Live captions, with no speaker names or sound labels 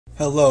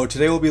Hello,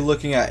 today we'll be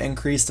looking at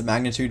increased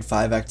magnitude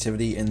 5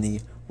 activity in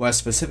the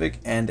West Pacific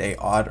and a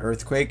odd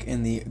earthquake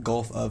in the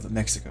Gulf of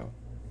Mexico.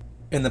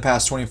 In the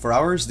past 24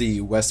 hours,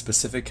 the West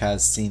Pacific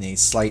has seen a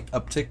slight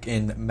uptick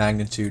in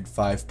magnitude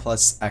 5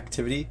 plus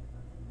activity.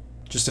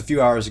 Just a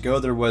few hours ago,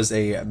 there was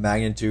a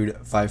magnitude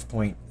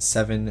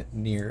 5.7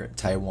 near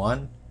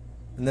Taiwan.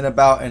 And then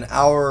about an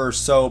hour or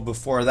so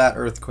before that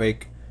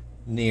earthquake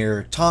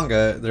near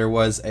Tonga, there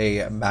was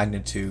a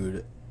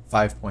magnitude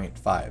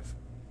 5.5.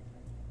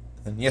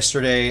 And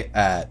yesterday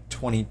at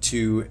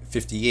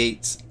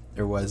 22:58,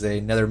 there was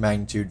another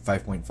magnitude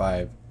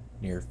 5.5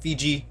 near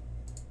Fiji.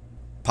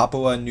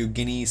 Papua New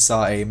Guinea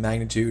saw a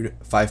magnitude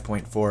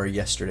 5.4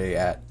 yesterday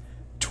at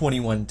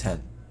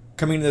 21:10.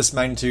 Coming to this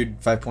magnitude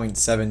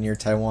 5.7 near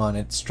Taiwan,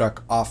 it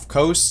struck off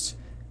coast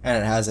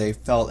and it has a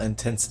felt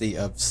intensity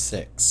of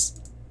 6.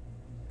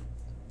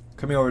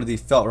 Coming over to the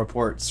felt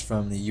reports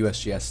from the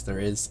USGS, there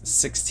is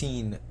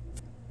 16.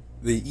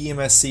 The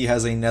EMSC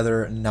has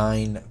another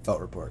 9 felt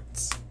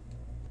reports.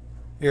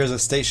 Here's a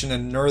station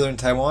in northern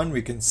Taiwan.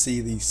 We can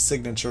see the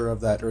signature of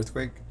that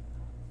earthquake.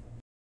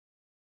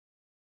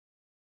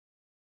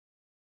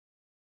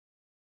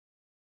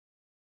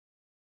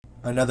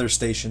 Another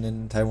station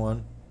in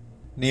Taiwan.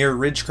 Near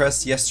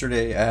Ridgecrest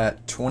yesterday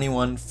at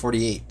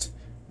 21:48,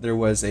 there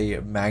was a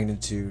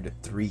magnitude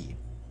 3.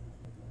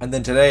 And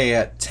then today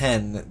at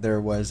 10,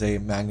 there was a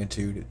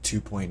magnitude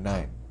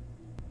 2.9.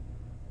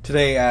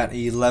 Today at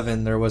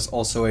 11, there was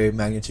also a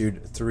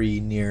magnitude 3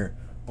 near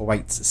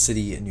Whites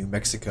City in New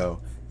Mexico.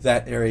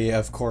 That area,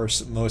 of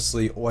course,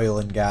 mostly oil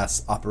and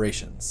gas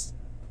operations.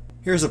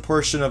 Here's a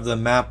portion of the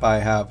map I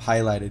have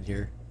highlighted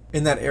here.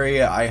 In that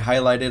area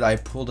I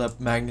pulled up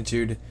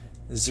magnitude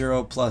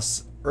 0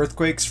 plus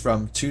earthquakes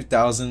from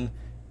 2000,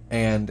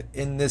 and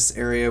in this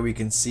area we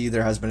can see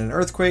there has been an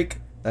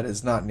earthquake that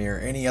is not near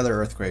any other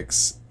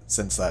earthquakes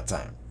since that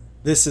time.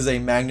 This is a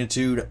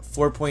magnitude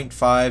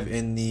 4.5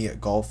 in the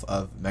Gulf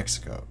of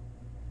Mexico.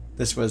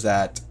 This was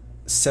at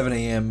 7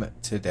 a.m.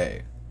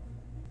 today.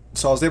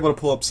 So I was able to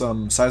pull up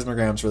some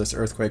seismograms for this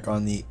earthquake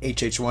on the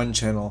HH1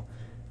 channel,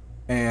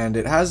 and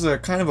it has a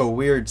kind of a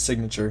weird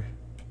signature.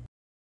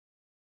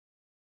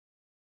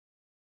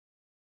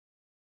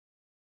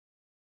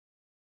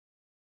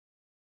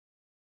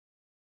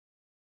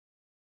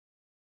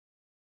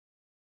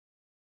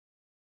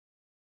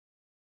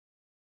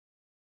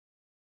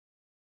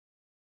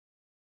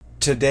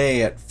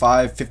 Today at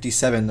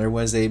 5:57, there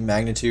was a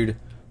magnitude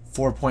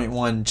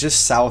 4.1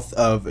 just south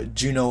of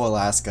Juneau,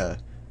 Alaska.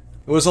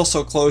 It was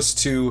also close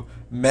to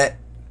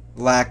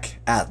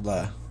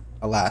Metlakatla,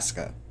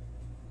 Alaska.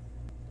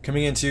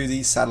 Coming into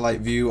the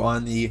satellite view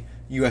on the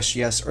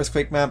USGS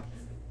earthquake map,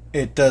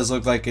 it does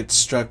look like it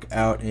struck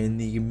out in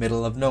the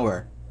middle of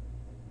nowhere,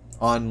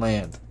 on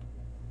land.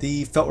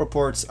 The felt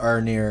reports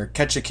are near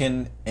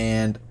Ketchikan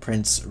and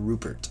Prince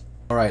Rupert.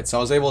 Alright, so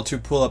I was able to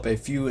pull up a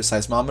few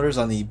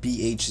seismometers on the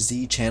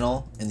BHZ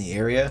channel in the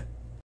area.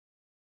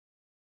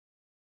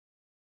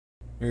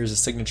 Here's a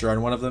signature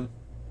on one of them.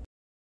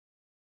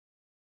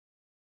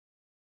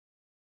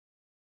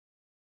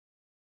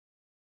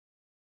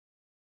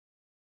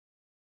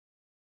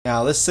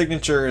 Now this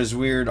signature is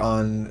weird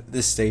on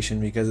this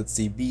station because it's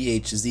the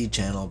BHZ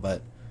channel,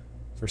 but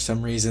for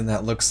some reason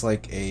that looks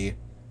like a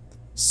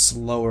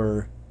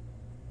slower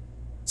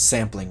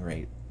sampling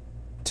rate.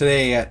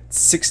 Today at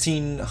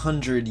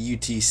 1600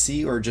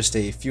 UTC, or just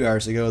a few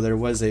hours ago, there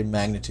was a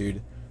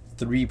magnitude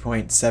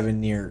 3.7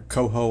 near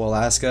Coho,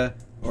 Alaska,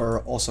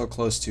 or also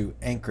close to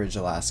Anchorage,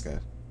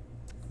 Alaska.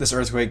 This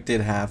earthquake did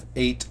have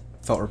 8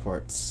 felt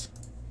reports.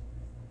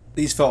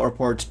 These felt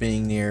reports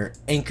being near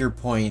Anchor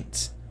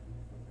Point,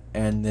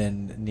 and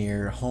then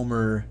near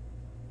Homer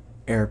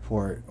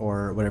Airport,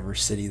 or whatever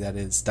city that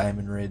is,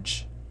 Diamond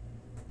Ridge.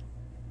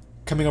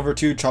 Coming over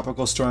to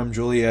Tropical Storm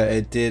Julia,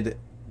 it did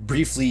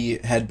briefly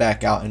head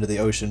back out into the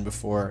ocean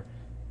before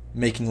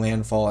making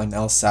landfall in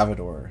El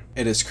Salvador.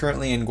 It is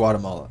currently in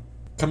Guatemala.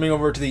 Coming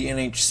over to the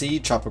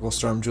NHC, Tropical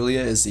Storm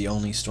Julia is the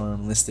only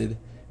storm listed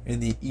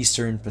in the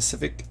Eastern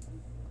Pacific.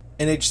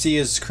 NHC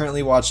is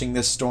currently watching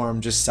this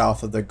storm just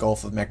south of the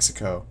Gulf of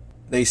Mexico.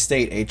 They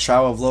state a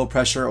trough of low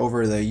pressure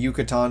over the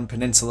Yucatan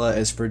Peninsula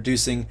is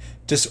producing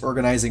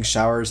disorganizing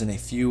showers and a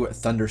few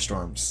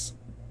thunderstorms.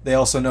 They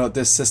also note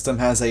this system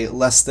has a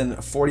less than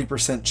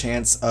 40%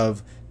 chance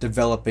of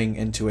developing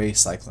into a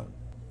cyclone.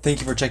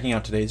 Thank you for checking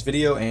out today's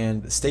video,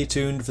 and stay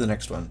tuned for the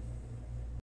next one.